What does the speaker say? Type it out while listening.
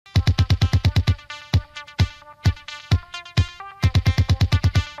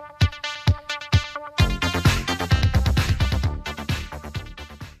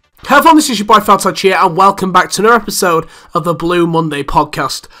everyone, this is your boy Feltouch here, and welcome back to another episode of the Blue Monday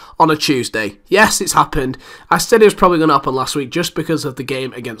podcast on a Tuesday. Yes, it's happened. I said it was probably going to happen last week just because of the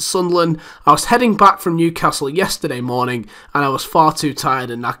game against Sunderland. I was heading back from Newcastle yesterday morning, and I was far too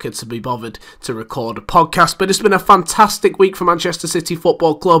tired and knackered to be bothered to record a podcast. But it's been a fantastic week for Manchester City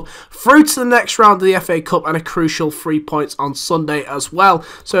Football Club, through to the next round of the FA Cup and a crucial 3 points on Sunday as well.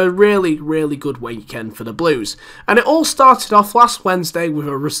 So a really, really good weekend for the Blues. And it all started off last Wednesday with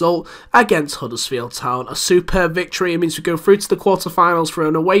a result against Huddersfield Town. A superb victory. It means we go through to the quarterfinals for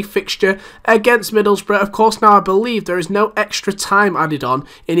an away fixture against Middlesbrough. Of course, now I believe there is no extra time added on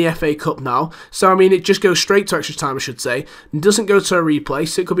in the FA Cup now. So, I mean, it just goes straight to extra time, I should say. It doesn't go to a replay,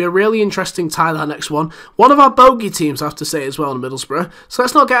 so it could be a really interesting tie, that next one. One of our bogey teams, I have to say, as well, in Middlesbrough. So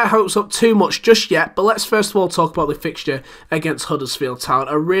let's not get our hopes up too much just yet, but let's first of all talk about the fixture against Huddersfield Town.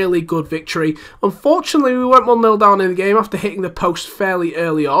 A really good victory. Unfortunately, we went 1-0 down in the game after hitting the post fairly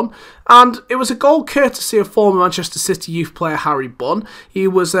early on. And it was a goal courtesy of former Manchester City youth player Harry Bunn. He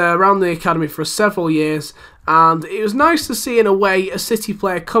was around the academy for several years, and it was nice to see, in a way, a City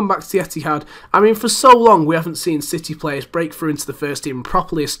player come back to the Etihad. I mean, for so long we haven't seen City players break through into the first team and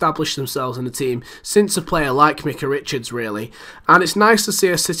properly establish themselves in the team since a player like Micah Richards, really. And it's nice to see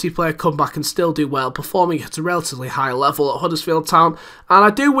a City player come back and still do well, performing at a relatively high level at Huddersfield Town. And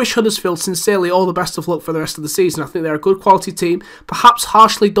I do wish Huddersfield sincerely all the best of luck for the rest of the season. I think they're a good quality team, perhaps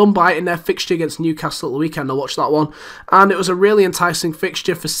harshly done by in their fixture against Newcastle at the weekend. I watched that one, and it was a really enticing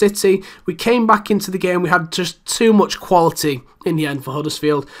fixture for City. We came back into the game, we had just too much quality in the end for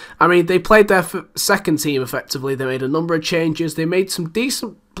Huddersfield. I mean, they played their second team effectively. They made a number of changes. They made some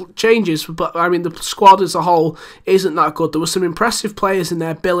decent changes, but I mean, the squad as a whole isn't that good. There were some impressive players in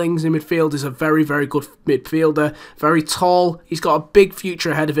there. Billings in midfield is a very, very good midfielder, very tall. He's got a big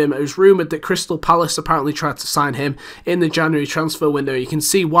future ahead of him. It was rumoured that Crystal Palace apparently tried to sign him in the January transfer window. You can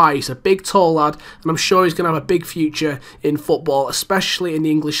see why. He's a big, tall lad, and I'm sure he's going to have a big future in football, especially in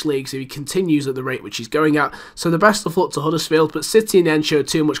the English leagues, if he continues at the rate which he's going at. So the best of luck to Huddersfield, but City in the end showed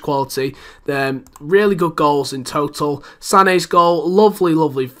too much quality. Really good goals in total. Sané's goal, lovely,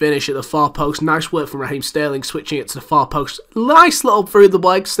 lovely finish at the far post. Nice work from Raheem Sterling, switching it to the far post. Nice little through the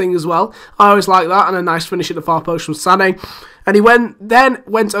legs thing as well. I always like that, and a nice finish at the far post from Sané. And he then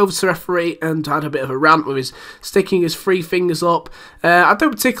went over to the referee and had a bit of a rant with his sticking his three fingers up. I don't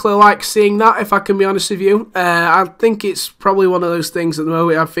particularly like seeing that, if I can be honest with you. I think it's probably one of those things at the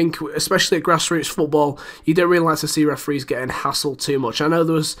moment. I think, especially at grassroots football, you don't really like to see referees getting hassled too much. I know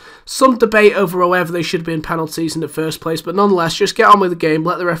there was some debate over whether they should have been penalties in the first place, but nonetheless, just get on with the game,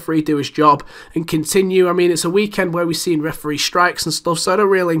 let the referee do his job, and continue. I mean, it's a weekend where we've seen referee strikes and stuff, so I don't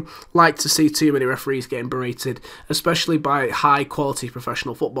really like to see too many referees getting berated, especially by high quality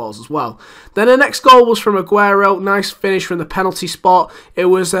professional footballers as well. Then the next goal was from Aguero. Nice finish from the penalty spot. It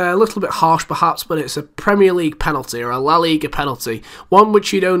was a little bit harsh perhaps, but it's a Premier League penalty, or a La Liga penalty, one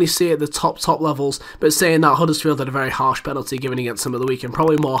which you'd only see at the top levels. But saying that, Huddersfield had a very harsh penalty given against them at the weekend,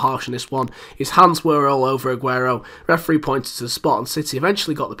 probably more harsh than this one. His hands were all over Aguero. Referee pointed to the spot, and City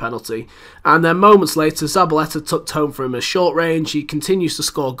eventually got the penalty. And then moments later, Zabaleta tucked home from a short range. He continues to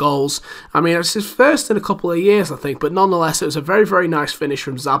score goals. I mean, it's his first in a couple of years, I think, but nonetheless, it was a very, very nice finish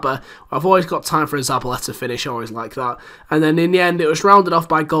from Zaba. I've always got time for a Zabaleta finish, I always like that. And then in the end, it was rounded off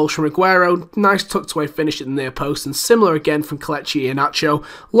by goals from Aguero. Nice tucked away finish at the near post, and similar again from Kelechi and Nacho.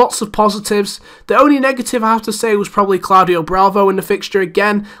 Lots of positives. The only negative, I have to say, was probably Claudio Bravo in the fixture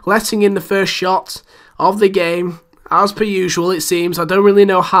again, letting in the first shot of the game. As per usual, it seems. I don't really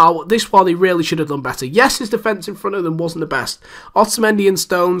know how. This one, he really should have done better. Yes, his defence in front of them wasn't the best. Otamendi and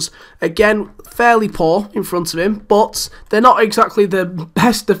Stones, again, fairly poor in front of him, but they're not exactly the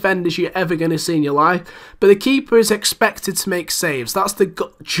best defenders you're ever going to see in your life. But the keeper is expected to make saves. That's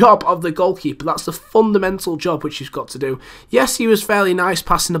the job of the goalkeeper. That's the fundamental job which he's got to do. Yes, he was fairly nice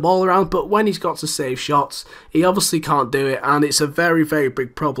passing the ball around, but when he's got to save shots, he obviously can't do it, and it's a very, very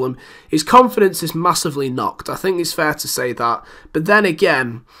big problem. His confidence is massively knocked. I think it's fair to say that. But then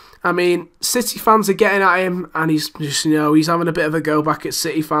again, I mean, City fans are getting at him, and he's just, he's having a bit of a go back at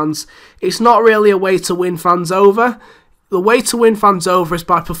City fans. It's not really a way to win fans over. The way to win fans over is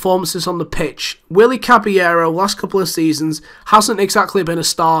by performances on the pitch. Willy Caballero, last couple of seasons, hasn't exactly been a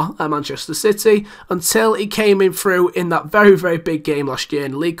star at Manchester City until he came in through in that very, very big game last year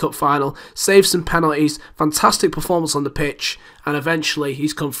in the League Cup final, saved some penalties, fantastic performance on the pitch, and eventually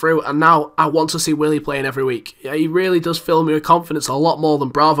he's come through, and now I want to see Willy playing every week. Yeah, he really does fill me with confidence a lot more than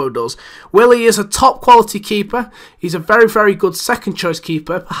Bravo does. Willy is a top quality keeper. He's a very, very good second choice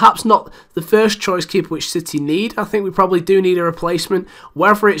keeper, perhaps not the first choice keeper which City need. I think we probably do need a replacement.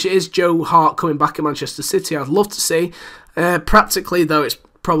 Whether it is Joe Hart coming back at Manchester City, I'd love to see. Practically though, it's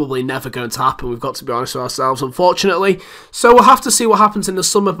probably never going to happen. We've got to be honest with ourselves, unfortunately. So we'll have to see what happens in the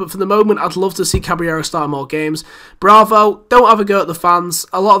summer, but for the moment, I'd love to see Caballero start more games. Bravo, don't have a go at the fans.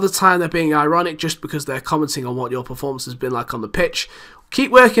 A lot of the time, they're being ironic just because they're commenting on what your performance has been like on the pitch.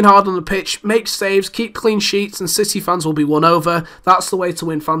 Keep working hard on the pitch, make saves, keep clean sheets, and City fans will be won over. That's the way to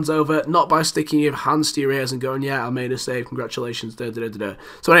win fans over, not by sticking your hands to your ears and going, yeah, I made a save, congratulations, da da da da.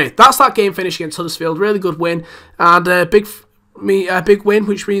 So anyway, that's that game finish against Huddersfield. Really good win, and a big win,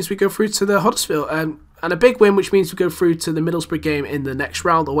 which means we go through to the Huddersfield. And a big win, which means we go through to the Middlesbrough game in the next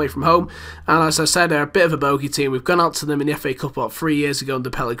round away from home. And as I said, they're a bit of a bogey team. We've gone out to them in the FA Cup about 3 years ago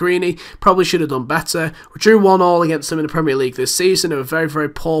under Pellegrini. Probably should have done better. We drew 1-1 against them in the Premier League this season. It was a very, very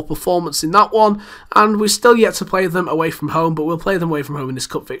poor performance in that one. And we're still yet to play them away from home, but we'll play them away from home in this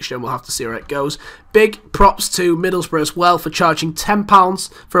cup fixture and we'll have to see where it goes. Big props to Middlesbrough as well for charging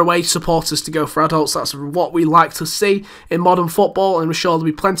 £10 for away supporters to go for adults. That's what we like to see in modern football, and we're sure there'll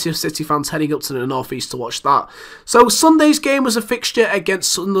be plenty of City fans heading up to the North East to watch that. So Sunday's game was a fixture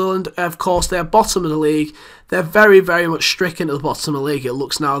against Sunderland. Of course, they're bottom of the league. They're very, very much stricken at the bottom of the league. It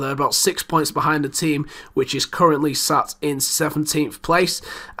looks now they're about 6 points behind the team, which is currently sat in 17th place.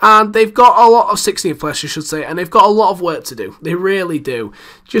 And they've got a lot of 16th place, I should say, and they've got a lot of work to do. They really do.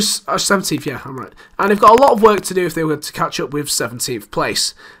 Just 17th, yeah, I'm right. And they've got a lot of work to do if they were to catch up with 17th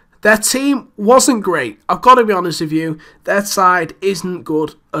place. Their team wasn't great. I've got to be honest with you. Their side isn't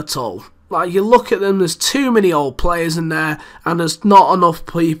good at all. Like, you look at them, there's too many old players in there, and there's not enough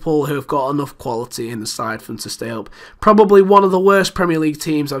people who have got enough quality in the side for them to stay up. Probably one of the worst Premier League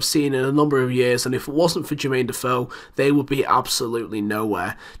teams I've seen in a number of years, and if it wasn't for Jermaine Defoe, they would be absolutely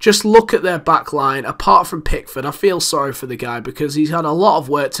nowhere. Just look at their back line. Apart from Pickford, I feel sorry for the guy because he's had a lot of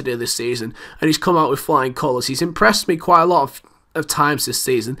work to do this season, and he's come out with flying colours. He's impressed me quite a lot of times this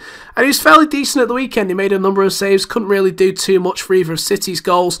season, and he was fairly decent at the weekend. He made a number of saves, couldn't really do too much for either of City's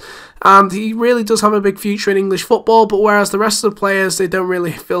goals, and he really does have a big future in English football, but whereas the rest of the players, they don't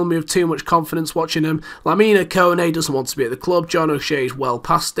really fill me with too much confidence watching them. Lamina Kone doesn't want to be at the club, John O'Shea's well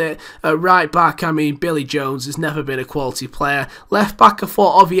past it. At right back, I mean, Billy Jones has never been a quality player. Left back, I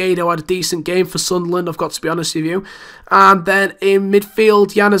thought Oviedo had a decent game for Sunderland, I've got to be honest with you. And then in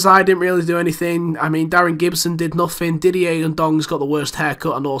midfield, Januzaj didn't really do anything. I mean, Darren Gibson did nothing. Didier Ndong's got the worst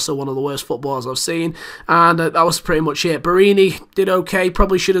haircut and also one of the worst footballers I've seen. And that was pretty much it. Barini did okay.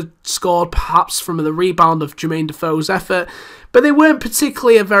 Probably should have scored perhaps from the rebound of Jermaine Defoe's effort. But they weren't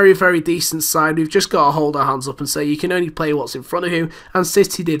particularly a very, very decent side. We've just got to hold our hands up and say you can only play what's in front of you. And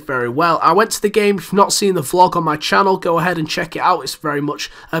City did very well. I went to the game. If you've not seen the vlog on my channel, go ahead and check it out. It's very much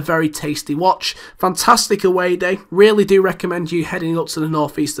a very tasty watch. Fantastic away day. Really do recommend you heading up to the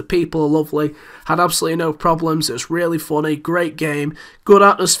North East. The people are lovely. Had absolutely no problems. It was really funny. Great game. Good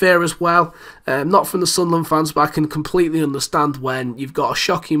atmosphere as well. Not from the Sunderland fans, but I can completely understand when you've got a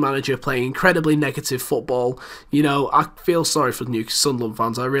shocking manager playing incredibly negative football. You know, I feel sorry for the new Sunderland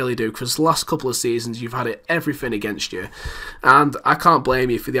fans, I really do, because the last couple of seasons you've had everything against you, and I can't blame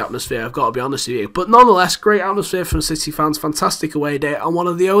you for the atmosphere, I've got to be honest with you. But nonetheless, great atmosphere from City fans, fantastic away day, and one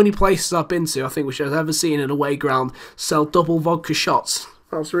of the only places I've been to, I think, which I've ever seen an away ground sell double vodka shots.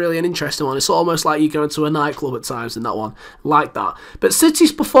 That's really an interesting one. It's almost like you go into a nightclub at times in that one, like that. But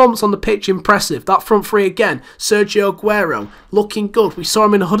City's performance on the pitch, impressive. That front three again, Sergio Aguero, looking good. We saw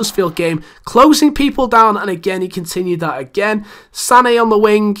him in the Huddersfield game, closing people down, and again, he continued that again. Sané on the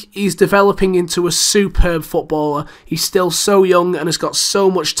wing, he's developing into a superb footballer. He's still so young and has got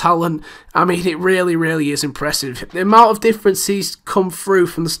so much talent. I mean, it really, really is impressive. The amount of difference he's come through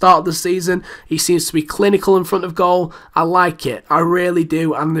from the start of the season, he seems to be clinical in front of goal. I like it. I really do.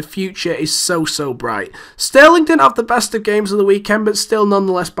 And the future is so, so bright. Sterling didn't have the best of games of the weekend, but still,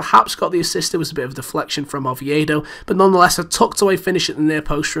 nonetheless, perhaps got the assist. It was a bit of a deflection from Oviedo, but nonetheless, a tucked away finish at the near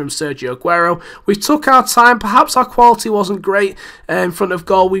post from Sergio Aguero. We took our time. Perhaps our quality wasn't great in front of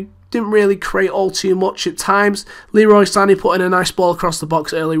goal. We didn't really create all too much at times. Leroy Sané put in a nice ball across the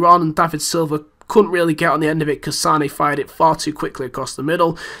box earlier on, and David Silva couldn't really get on the end of it because Sané fired it far too quickly across the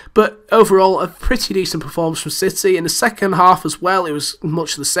middle. But overall, a pretty decent performance from City. In the second half as well, it was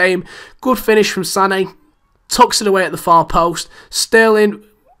much the same. Good finish from Sané. Tucks it away at the far post. Sterling,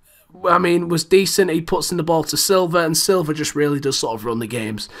 I mean, was decent. He puts in the ball to Silva, and Silva just really does sort of run the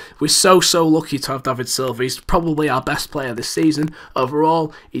games. We're so, so lucky to have David Silva. He's probably our best player this season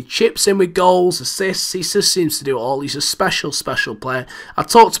overall. He chips in with goals, assists. He just seems to do it all. He's a special, special player. I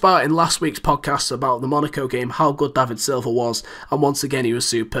talked about in last week's podcast about the Monaco game how good David Silva was, and once again he was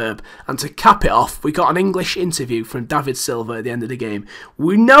superb. And to cap it off, we got an English interview from David Silva at the end of the game.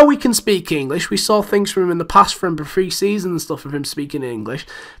 We know he can speak English. We saw things from him in the past from pre-season and stuff of him speaking in English.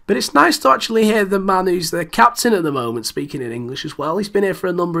 But it's nice to actually hear the man who's the captain at the moment speaking in English as well. He's been here for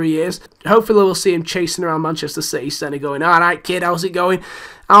a number of years. Hopefully we'll see him chasing around Manchester City Centre going, alright kid, how's it going?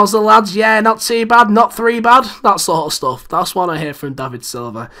 How's the lads? Yeah, not too bad, not three bad. That sort of stuff. That's what I hear from David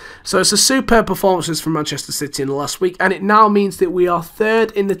Silva. So it's a superb performances from Manchester City in the last week, and it now means that we are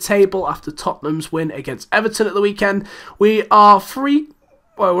third in the table after Tottenham's win against Everton at the weekend. We are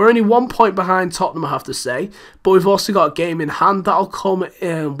well, we're only 1 point behind Tottenham, I have to say, but we've also got a game in hand that'll come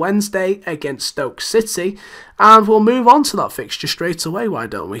Wednesday against Stoke City, and we'll move on to that fixture straight away, why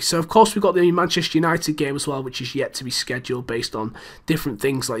don't we? So, of course, we've got the Manchester United game as well, which is yet to be scheduled based on different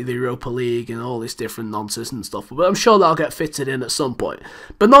things like the Europa League and all this different nonsense and stuff, but I'm sure that'll get fitted in at some point.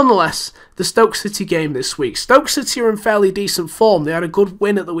 But nonetheless, the Stoke City game this week. Stoke City are in fairly decent form. They had a good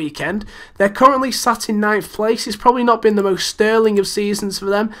win at the weekend. They're currently sat in 9th place. It's probably not been the most sterling of seasons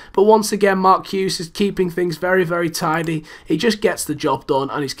for them, but once again, Mark Hughes is keeping things very, very tidy. He just gets the job done,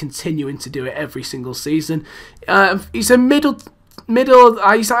 and he's continuing to do it every single season. He's a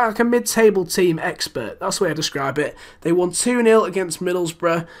he's like a mid-table team expert. That's the way I describe it. They won 2-0 against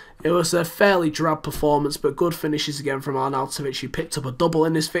Middlesbrough. It was a fairly drab performance, but good finishes again from Arnautovic, who picked up a double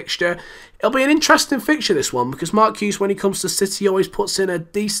in this fixture. It'll be an interesting fixture, this one, because Mark Hughes, when he comes to City, always puts in a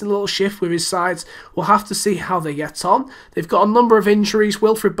decent little shift with his sides. We'll have to see how they get on. They've got a number of injuries.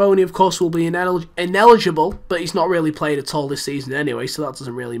 Wilfried Boney, of course, will be ineligible, but he's not really played at all this season anyway, so that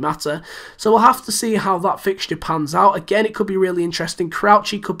doesn't really matter. So we'll have to see how that fixture pans out. Again, it could be really interesting.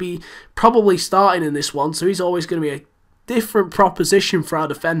 Crouchy could be probably starting in this one, so he's always going to be a different proposition for our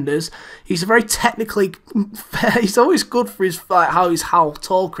defenders. He's a very technically, he's always good for his how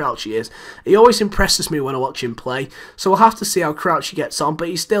tall Crouchy is. He always impresses me when I watch him play. So we'll have to see how Crouchy gets on, but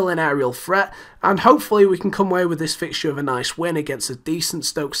he's still an aerial threat. And hopefully we can come away with this fixture of a nice win against a decent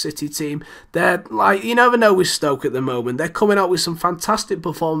Stoke City team. They're like, you never know with Stoke at the moment. They're coming out with some fantastic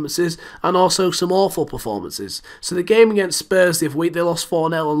performances and also some awful performances. So the game against Spurs the other week, they lost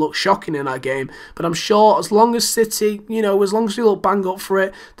 4-0 and looked shocking in that game. But I'm sure as long as City, as long as we look bang up for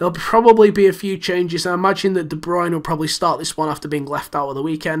it, there'll probably be a few changes. I imagine that De Bruyne will probably start this one after being left out of the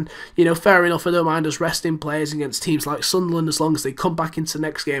weekend. Fair enough, I don't mind us resting players against teams like Sunderland as long as they come back into the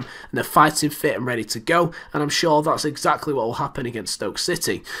next game and they're fighting fit and ready to go, and I'm sure that's exactly what will happen against Stoke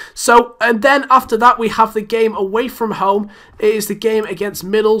City. So, and then after that we have the game away from home. It is the game against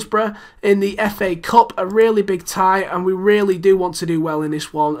Middlesbrough in the FA Cup, a really big tie, and we really do want to do well in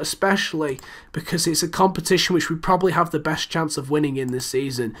this one, especially because it's a competition which we probably have the best chance of winning in this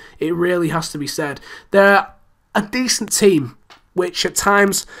season. It really has to be said. They're a decent team, which at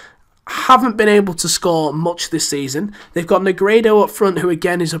times haven't been able to score much this season. They've got Negredo up front, who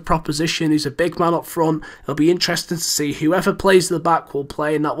again is a proposition. He's a big man up front. It'll be interesting to see whoever plays the back will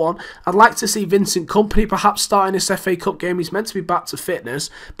play in that one. I'd like to see Vincent Kompany perhaps starting this FA Cup game. He's meant to be back to fitness,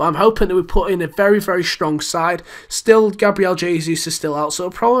 but I'm hoping that we put in a very, very strong side. Still, Gabriel Jesus is still out, so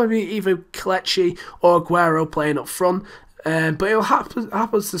it'll probably be either Kelechi or Aguero playing up front. But it'll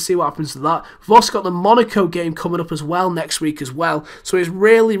happens to see what happens to that. We've also got the Monaco game coming up as well next week as well. So it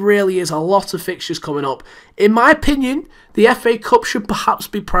really, really is a lot of fixtures coming up. In my opinion, the FA Cup should perhaps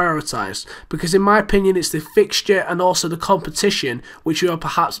be prioritised, because in my opinion it's the fixture and also the competition which you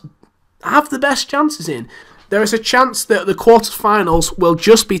perhaps have the best chances in. There is a chance that the quarterfinals will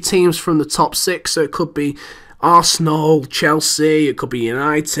just be teams from the top 6, so it could be Arsenal, Chelsea, it could be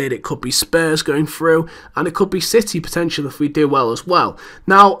United, it could be Spurs going through, and it could be City potentially if we do well as well.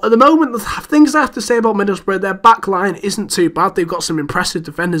 Now, at the moment, the things I have to say about Middlesbrough, their back line isn't too bad. They've got some impressive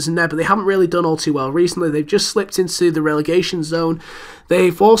defenders in there, but they haven't really done all too well recently. They've just slipped into the relegation zone.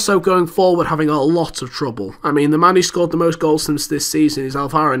 They've also, going forward, having a lot of trouble. I mean, the man who scored the most goals since this season is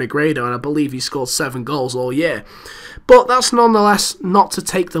Alvaro Negredo, and I believe he scored 7 goals all year. But that's nonetheless not to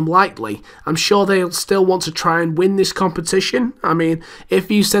take them lightly. I'm sure they'll still want to try and win this competition. I mean,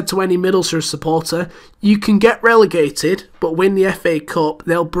 if you said to any Middlesbrough supporter, you can get relegated but win the FA Cup,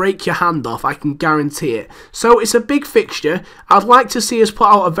 they'll break your hand off, I can guarantee it. So it's a big fixture. I'd like to see us put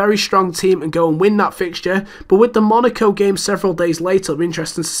out a very strong team and go and win that fixture, but with the Monaco game several days later, it'll be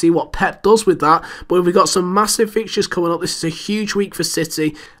interesting to see what Pep does with that. But we've got some massive fixtures coming up. This is a huge week for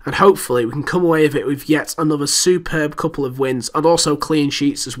City, and hopefully we can come away with it with yet another superb couple of wins, and also clean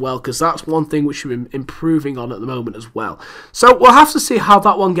sheets as well, because that's one thing which we've been improving on at the moment as well. So we'll have to see how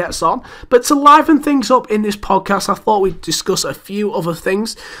that one gets on. But to liven things up in this podcast, I thought we'd discuss a few other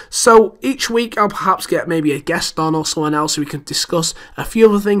things. So each week I'll perhaps get maybe a guest on or someone else so we can discuss a few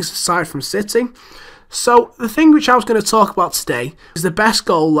other things aside from City. So the thing which I was going to talk about today is the best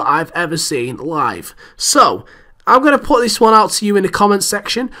goal that I've ever seen live. So I'm going to put this one out to you in the comments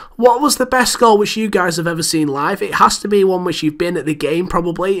section. What was the best goal which you guys have ever seen live? It has to be one which you've been at the game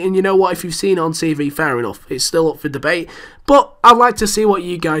probably, and you know what, if you've seen it on TV, fair enough, it's still up for debate, but I'd like to see what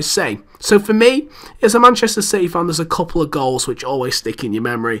you guys say. So for me, as a Manchester City fan, there's a couple of goals which always stick in your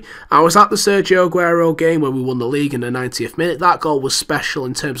memory. I was at the Sergio Aguero game when we won the league in the 90th minute. That goal was special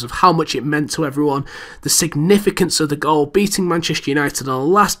in terms of how much it meant to everyone, the significance of the goal, beating Manchester United on the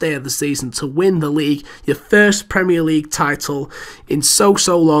last day of the season to win the league, your first Premier League title in so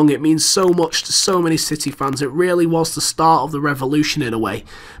long. It means so much to so many City fans. It really was the start of the revolution in a way.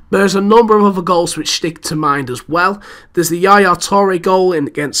 There's a number of other goals which stick to mind as well. There's the Yaya Toure goal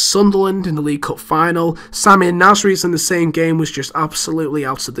against Sunderland in the League Cup final. Samir Nasri's in the same game was just absolutely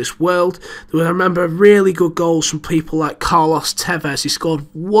out of this world. I remember really good goals from people like Carlos Tevez. He scored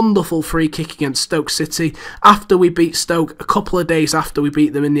wonderful free kick against Stoke City after we beat Stoke, a couple of days after we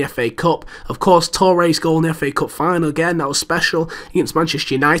beat them in the FA Cup. Of course, Toure's goal in the FA Cup final, again, that was special. Against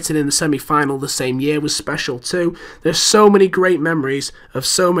Manchester United in the semi-final the same year was special too. There's so many great memories of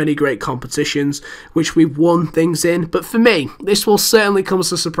so many great competitions which we've won things in, but for me, this will certainly come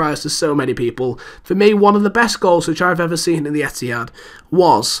as a surprise to so many people. For me, one of the best goals which I've ever seen in the Etihad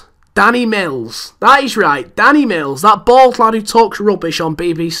was Danny Mills. That is right, Danny Mills, that bald lad who talks rubbish on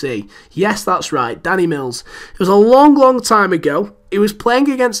BBC. Yes, that's right, Danny Mills. It was a long time ago. He was playing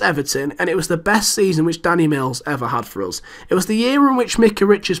against Everton, and it was the best season which Danny Mills ever had for us. It was the year in which Mickey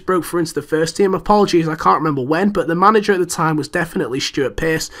Richards broke through into the first team. Apologies, I can't remember when, but the manager at the time was definitely Stuart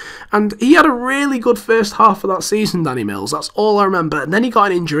Pearce, and he had a really good first half of that season, Danny Mills. That's all I remember. And then he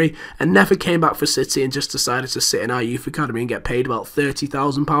got an injury and never came back for City and just decided to sit in our youth academy and get paid about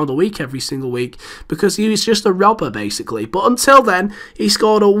 £30,000 a week every single week because he was just a robber, basically. But until then, he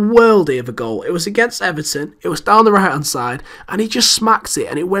scored a worldie of a goal. It was against Everton, it was down the right-hand side, and he just smacked it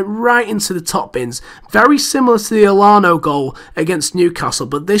and it went right into the top bins. Very similar to the Elano goal against Newcastle,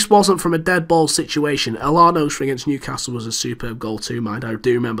 but this wasn't from a dead ball situation. Elano's against Newcastle was a superb goal too, mind. I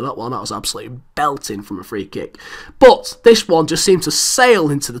do remember that one. That was absolutely belting from a free kick. But this one just seemed to sail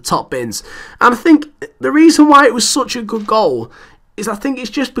into the top bins. And I think the reason why it was such a good goal is I think it's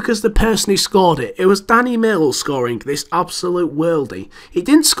just because the person who scored it. It was Danny Mills scoring this absolute worldie. He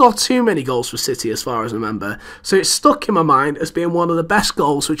didn't score too many goals for City as far as I remember, so it stuck in my mind as being one of the best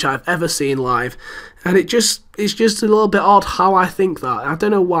goals which I've ever seen live. And it's just a little bit odd how I think that. I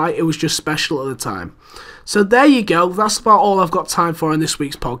don't know why, it was just special at the time. So there you go, that's about all I've got time for in this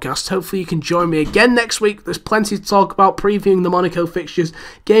week's podcast. Hopefully you can join me again next week. There's plenty to talk about, previewing the Monaco fixtures,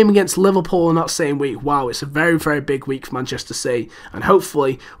 game against Liverpool in that same week. Wow, it's a very big week for Manchester City, and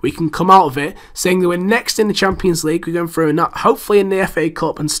hopefully we can come out of it saying that we're next in the Champions League, we're going through and that, hopefully in the FA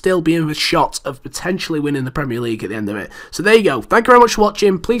Cup, and still be in a shot of potentially winning the Premier League at the end of it. So there you go, thank you very much for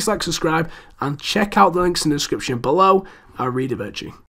watching, please like, subscribe, and check out the links in the description below. Arrivederci.